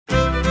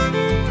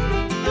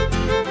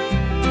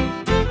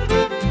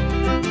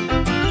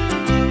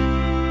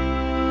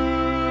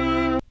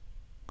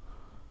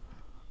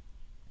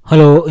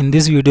Hello, in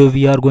this video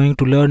we are going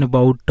to learn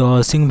about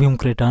Singhbhum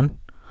Craton.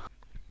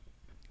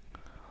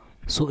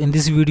 So in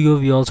this video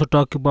we also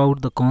talk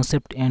about the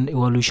concept and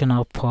evolution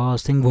of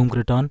Singhbhum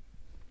Craton.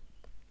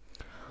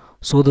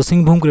 So the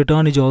Singhbhum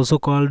Craton is also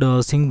called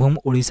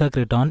Singhbhum-Orissa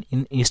Craton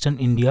in eastern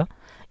India.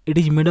 It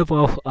is made up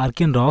of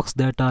Archaean rocks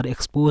that are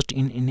exposed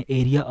in an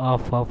area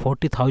of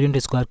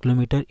 40,000 square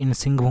kilometer in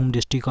Singhbhum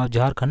district of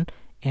Jharkhand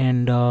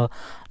and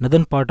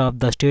northern part of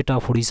the state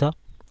of Odisha.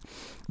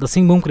 The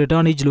Singhbhum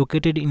Craton is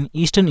located in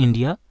eastern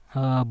India,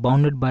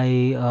 bounded by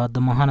the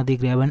Mahamadi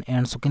graben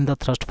and Sukinda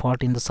thrust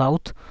fault in the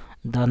south,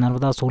 the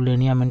Narmada-Son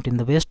lineament in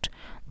the west,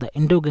 the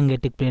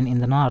Indo-Gangetic Plain in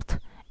the north,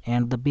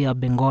 and the Bay of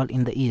Bengal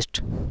in the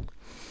east.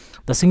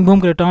 The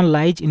Singhbhum Craton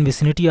lies in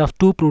vicinity of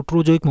two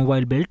Proterozoic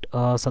Mobile belt,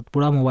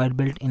 Satpura Mobile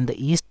belt in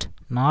the east,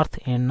 north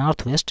and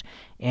northwest,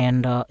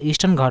 and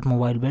Eastern Ghat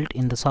Mobile belt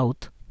in the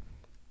south.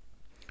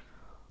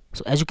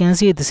 So as you can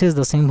see, this is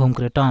the Singhbhum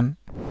Craton.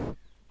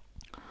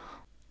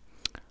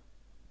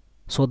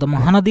 So the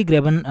Mahamadi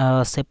graben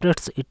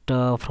separates it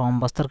from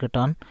Bastar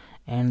Craton,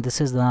 and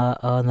this is the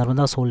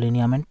Narmada-Son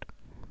lineament.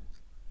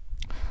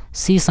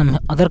 See some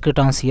other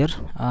cratons here.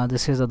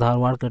 This is the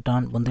Dharwad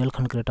Craton,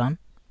 Bundelkhand Craton.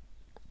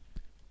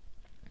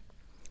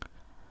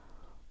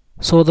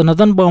 So the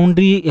northern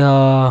boundary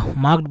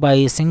marked by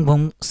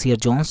Singhbhum shear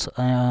zones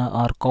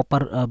or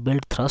copper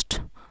belt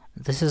thrust.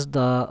 This is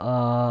the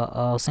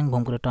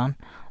Singhbhum Craton.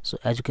 So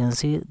as you can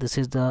see, this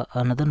is the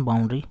northern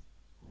boundary.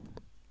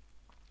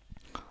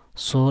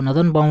 So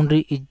northern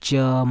boundary is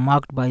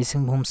marked by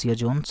Singhbhum shear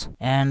zones,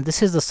 and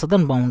this is the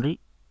southern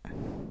boundary.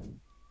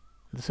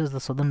 This is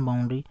the southern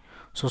boundary.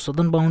 So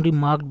southern boundary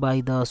marked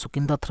by the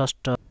Sukinda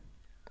thrust.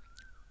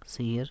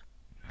 See here.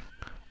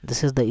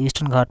 This is the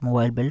Eastern Ghat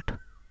Mobile belt,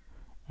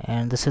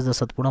 and this is the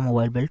Satpura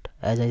Mobile belt,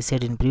 as I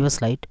said in previous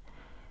slide.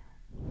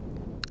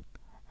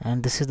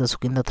 And this is the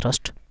Sukinda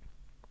thrust.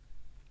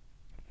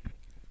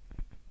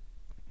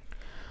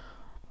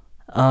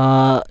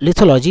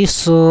 Lithology.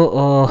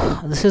 So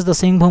this is the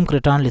Singhbhum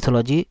Craton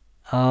lithology.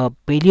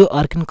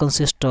 Paleoarchean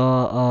consists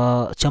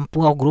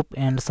Champua group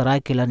and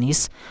Saraikela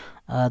Gneisses.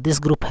 This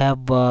group have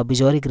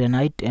Bijori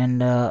granite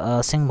and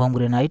Singhbhum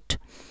granite.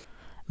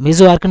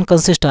 Mesoarchean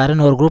consists iron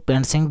ore group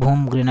and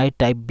Singhbhum granite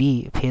type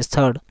B phase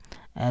 3rd.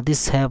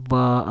 This have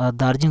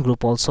Darjin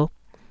group also.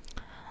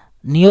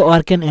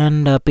 Neo-Archean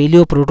and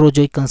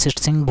Paleo-Proterozoic consist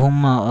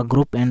Singhbhum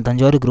group and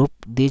Dhanjori group.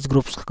 These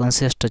groups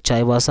consist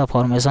Chaivasa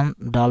formation,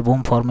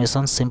 Dalbhum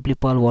formation,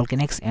 Simplipal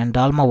volcanics and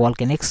Dalma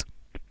volcanics.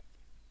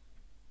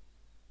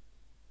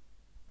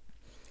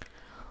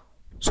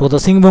 So the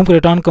Singhbhum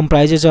Craton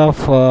comprises of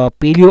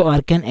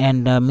Paleoarchean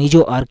and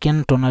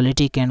mesoarchean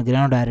Tonalitic and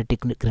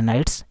Granodioritic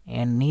granites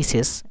and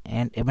Gneisses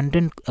and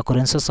abundant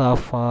occurrences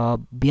of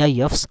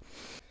BIFs,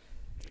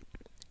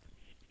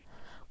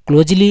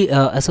 closely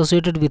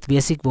associated with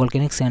basic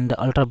volcanics and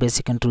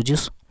ultrabasic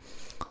intrusives.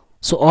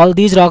 So all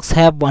these rocks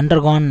have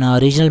undergone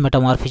regional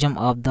metamorphism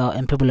of the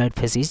amphibolite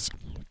phases.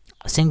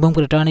 Singhbhum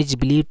Craton is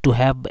believed to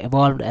have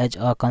evolved as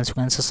a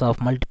consequence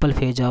of multiple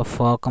phases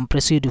of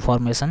compressive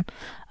deformation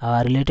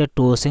related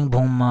to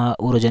Singhbhum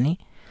orogeny.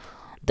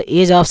 The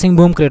age of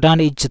Singhbhum Craton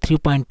is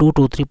 3.2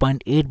 to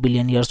 3.8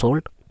 billion years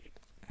old.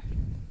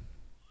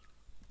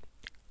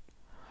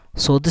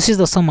 So this is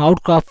the some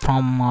outcrop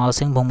from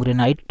Singhbhum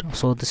granite.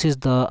 So this is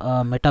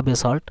the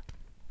meta-basalt.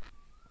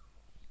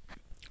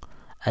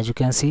 As you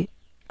can see,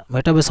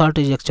 meta-basalt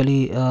is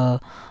actually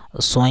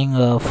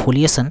showing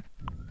foliation.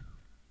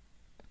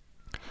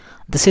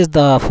 This is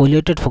the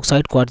foliated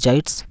fuchsite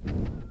quartzites.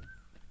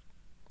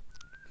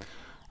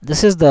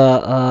 This is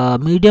the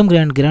medium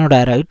grain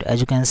granodiorite, as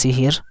you can see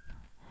here,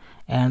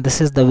 and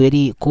this is the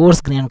very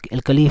coarse grain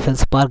alkali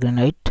feldspar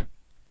granite.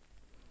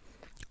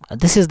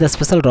 This is the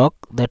special rock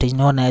that is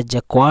known as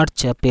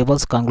quartz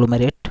pebbles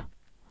conglomerate.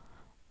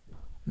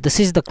 This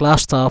is the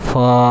class of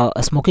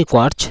smoky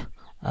quartz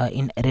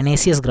in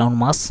arenaceous ground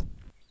mass.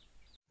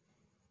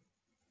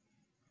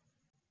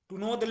 To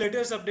know the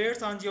latest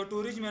updates on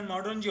geotourism and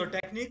modern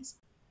geotechniques,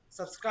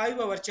 subscribe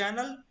our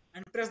channel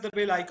and press the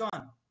bell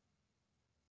icon.